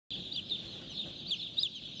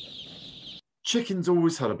Chicken's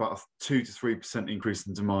always had about a 2 to 3% increase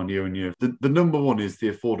in demand year on year. The number one is the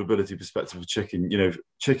affordability perspective of chicken.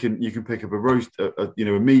 Chicken, you can pick up a roast, a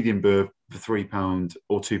medium bird for £3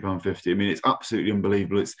 or £2.50. I mean, it's absolutely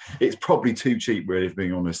unbelievable. It's probably too cheap, really, if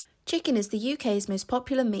being honest. Chicken is the UK's most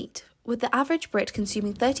popular meat, with the average Brit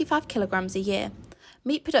consuming 35 kilograms a year.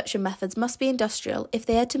 Meat production methods must be industrial if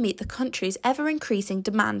they are to meet the country's ever-increasing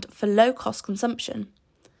demand for low-cost consumption.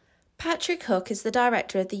 Patrick Hook is the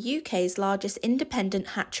director of the UK's largest independent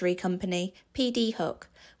hatchery company, PD Hook,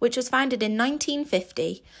 which was founded in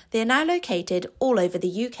 1950. They are now located all over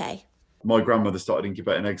the UK. My grandmother started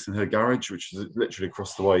incubating eggs in her garage, which is literally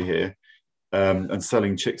across the way here, and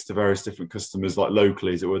selling chicks to various different customers, like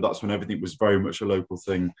locally, as it were. That's when everything was very much a local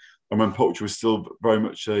thing, and when poultry was still very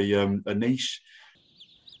much a niche.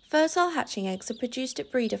 Fertile hatching eggs are produced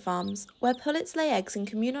at breeder farms, where pullets lay eggs in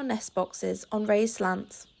communal nest boxes on raised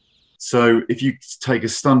slants. So if you take a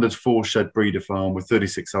standard 4-shed breeder farm with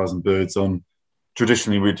 36,000 birds on,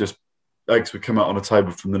 traditionally eggs would come out on a table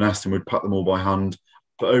from the nest and we'd pack them all by hand.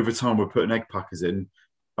 But over time, we're putting egg packers in,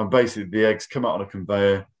 and basically the eggs come out on a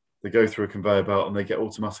conveyor, they go through a conveyor belt and they get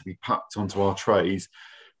automatically packed onto our trays.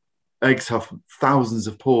 Eggs have thousands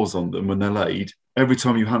of pores on them when they're laid. Every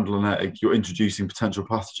time you handle an egg, you're introducing potential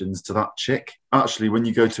pathogens to that chick. Actually, when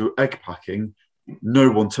you go to egg packing, no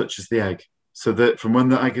one touches the egg. So that from when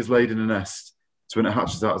the egg is laid in a nest to when it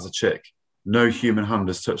hatches out as a chick, no human hand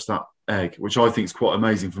has touched that egg, which I think is quite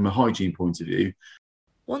amazing from a hygiene point of view.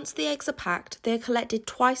 Once the eggs are packed, they are collected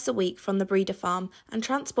twice a week from the breeder farm and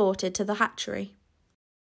transported to the hatchery.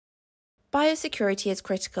 Biosecurity is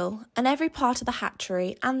critical, and every part of the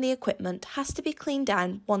hatchery and the equipment has to be cleaned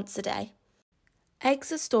down once a day.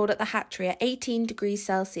 Eggs are stored at the hatchery at 18 degrees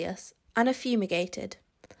Celsius and are fumigated.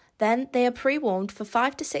 Then they are pre-warmed for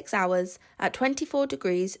 5 to 6 hours at 24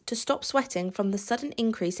 degrees to stop sweating from the sudden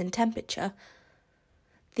increase in temperature.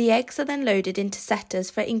 The eggs are then loaded into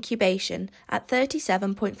setters for incubation at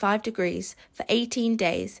 37.5 degrees for 18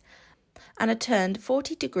 days and are turned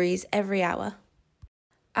 40 degrees every hour.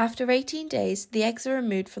 After 18 days, the eggs are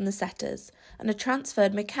removed from the setters and are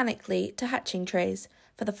transferred mechanically to hatching trays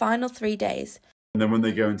for the final 3 days. And then when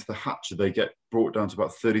they go into the hatcher, they get brought down to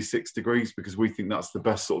about 36 degrees because we think that's the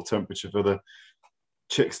best sort of temperature for the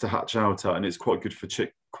chicks to hatch out at, and it's quite good for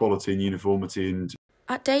chick quality and uniformity.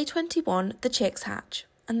 At day 21, the chicks hatch,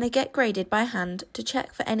 and they get graded by hand to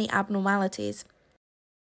check for any abnormalities.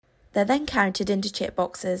 They're then counted into chick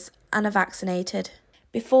boxes and are vaccinated,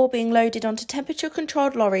 before being loaded onto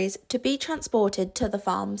temperature-controlled lorries to be transported to the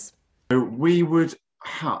farms. So we would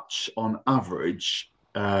hatch, on average,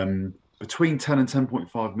 between 10 and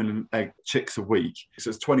 10.5 million chicks a week.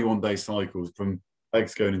 So it's 21-day cycles from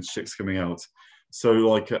eggs going into chicks coming out. So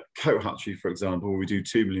like at Coat Hatchery, for example, where we do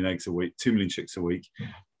 2 million eggs a week, 2 million chicks a week,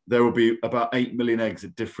 there will be about 8 million eggs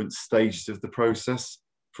at different stages of the process,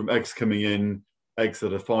 from eggs coming in, eggs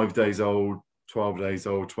that are 5 days old, 12 days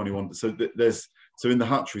old, 21. So in the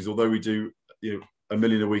hatcheries, although we do 1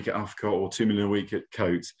 million a week at Afcot or 2 million a week at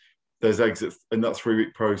Coat, there's eggs in that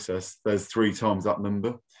 3-week process, there's 3 times that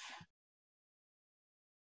number.